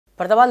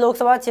फरीदाबाद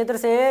लोकसभा क्षेत्र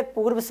से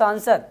पूर्व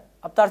सांसद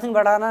अवतार सिंह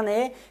भड़ाना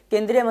ने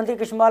केंद्रीय मंत्री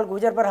कृष्णपाल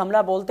गुर्जर पर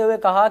हमला बोलते हुए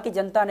कहा कि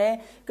जनता ने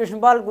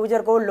कृष्णपाल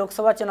गुर्जर को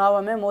लोकसभा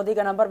चुनाव में मोदी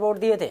के नाम पर वोट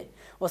दिए थे।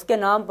 उसके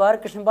नाम पर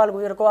कृष्णपाल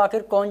गुर्जर को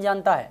आखिर कौन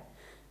जानता है।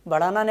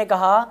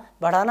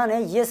 भड़ाना ने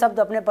ये शब्द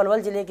अपने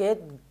पलवल जिले के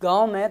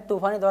गांव में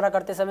तूफानी दौरा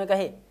करते समय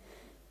कहे।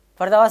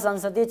 फरीदाबाद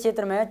संसदीय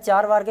क्षेत्र में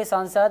 4 बार के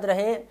सांसद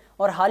रहे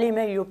और हाल ही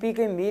में यूपी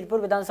के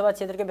मीरपुर विधानसभा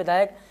क्षेत्र के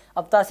विधायक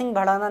अवतार सिंह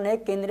भड़ाना ने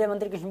केंद्रीय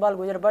मंत्री कृष्णपाल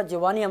गुर्जर पर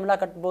जुबानी हमला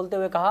बोलते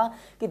हुए कहा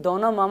कि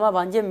दोनों मामा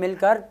भांजे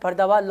मिलकर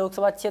फरीदाबाद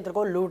लोकसभा क्षेत्र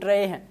को लूट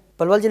रहे हैं।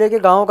 पलवल जिले के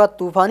गांव का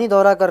तूफानी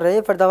दौरा कर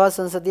रहे फरीदाबाद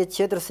संसदीय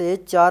क्षेत्र से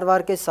 4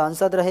 बार के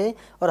सांसद रहे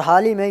और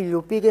हाल ही में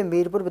यूपी के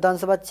मीरपुर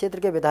विधानसभा क्षेत्र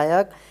के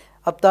विधायक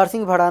अवतार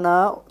सिंह भड़ाना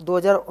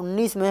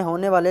 2019 में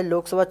होने वाले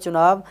लोकसभा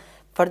चुनाव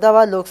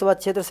फरीदाबाद लोकसभा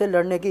क्षेत्र से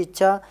लड़ने की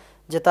इच्छा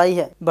जताई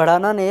है।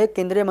 भड़ाना ने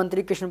केंद्रीय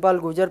मंत्री कृष्णपाल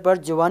गुर्जर पर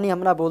जुबानी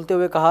हमला बोलते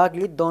हुए कहा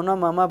कि दोनों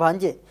मामा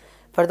भांजे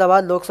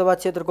फरीदाबाद लोकसभा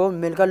क्षेत्र को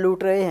मिलकर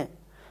लूट रहे हैं।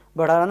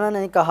 भड़ाना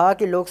ने कहा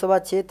कि लोकसभा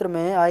क्षेत्र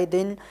में आए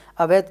दिन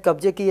अवैध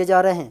कब्जे किए जा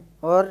रहे हैं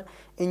और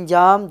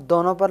इंजाम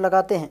दोनों पर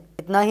लगाते हैं।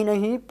 इतना ही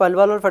नहीं,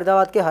 पलवल और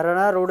फरीदाबाद के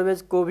हरियाणा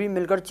रोडवेज को भी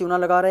मिलकर चूना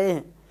लगा रहे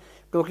हैं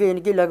क्योंकि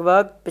इनकी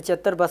लगभग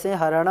 75 बसें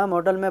हरियाणा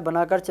मॉडल में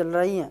बनाकर चल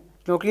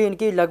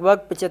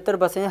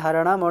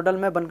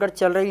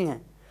रही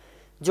हैं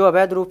जो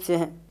अवैध रूप से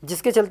हैं,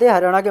 जिसके चलते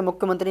हरियाणा के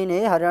मुख्यमंत्री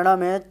ने हरियाणा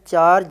में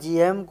 4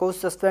 GM को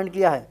सस्पेंड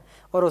किया है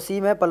और उसी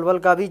में पलवल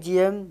का भी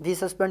GM भी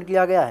सस्पेंड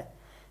किया गया है।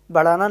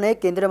 भड़ाना ने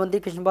केंद्रीय मंत्री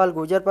कृष्णपाल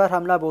गुर्जर पर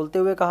हमला बोलते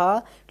हुए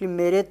कहा कि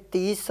मेरे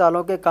 30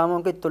 सालों के कामों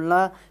की तुलना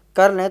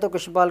कर लें तो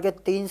कृष्णपाल के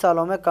 3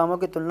 सालों में कामों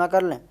की तुलना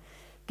कर लें।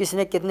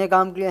 किसने कितने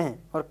काम किए हैं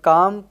और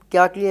काम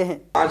क्या किए हैं।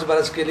 5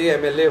 वर्ष के लिए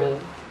MLA हूँ।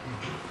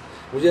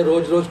 मुझे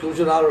रोज क्यों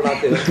चुनाव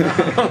लड़ाते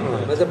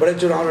हैं। वैसे बड़े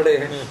चुनाव लड़े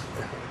हैं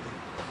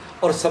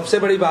और सबसे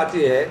बड़ी बात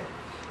यह है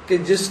कि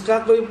जिसका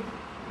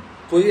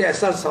कोई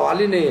ऐसा सवाल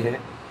ही नहीं है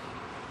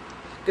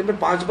कि मैं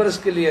 5 वर्ष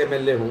के लिए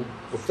MLA हूँ,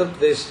 उत्तर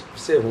प्रदेश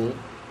से हूँ।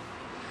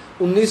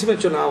 19 में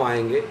चुनाव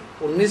आएंगे,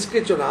 19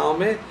 के चुनाव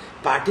में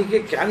पार्टी के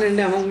क्या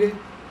निर्णय होंगे।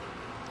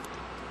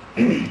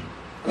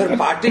 अगर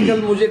पार्टी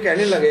कल मुझे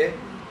कहने लगे,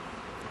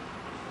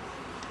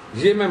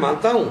 ये मैं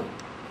मानता हूँ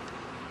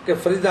कि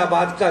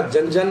फरीदाबाद का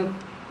जन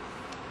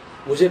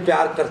मुझे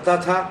प्यार करता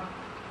था,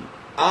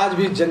 आज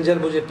भी जन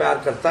मुझे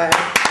प्यार करता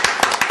है।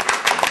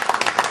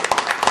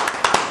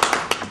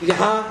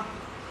 यहाँ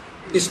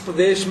इस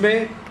प्रदेश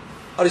में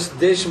और इस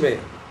देश में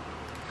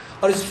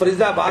और इस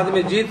फरीदाबाद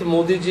में जीत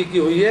मोदी जी की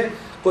हुई है।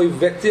 कोई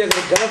व्यक्ति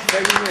अगर गलत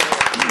फहमी में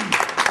है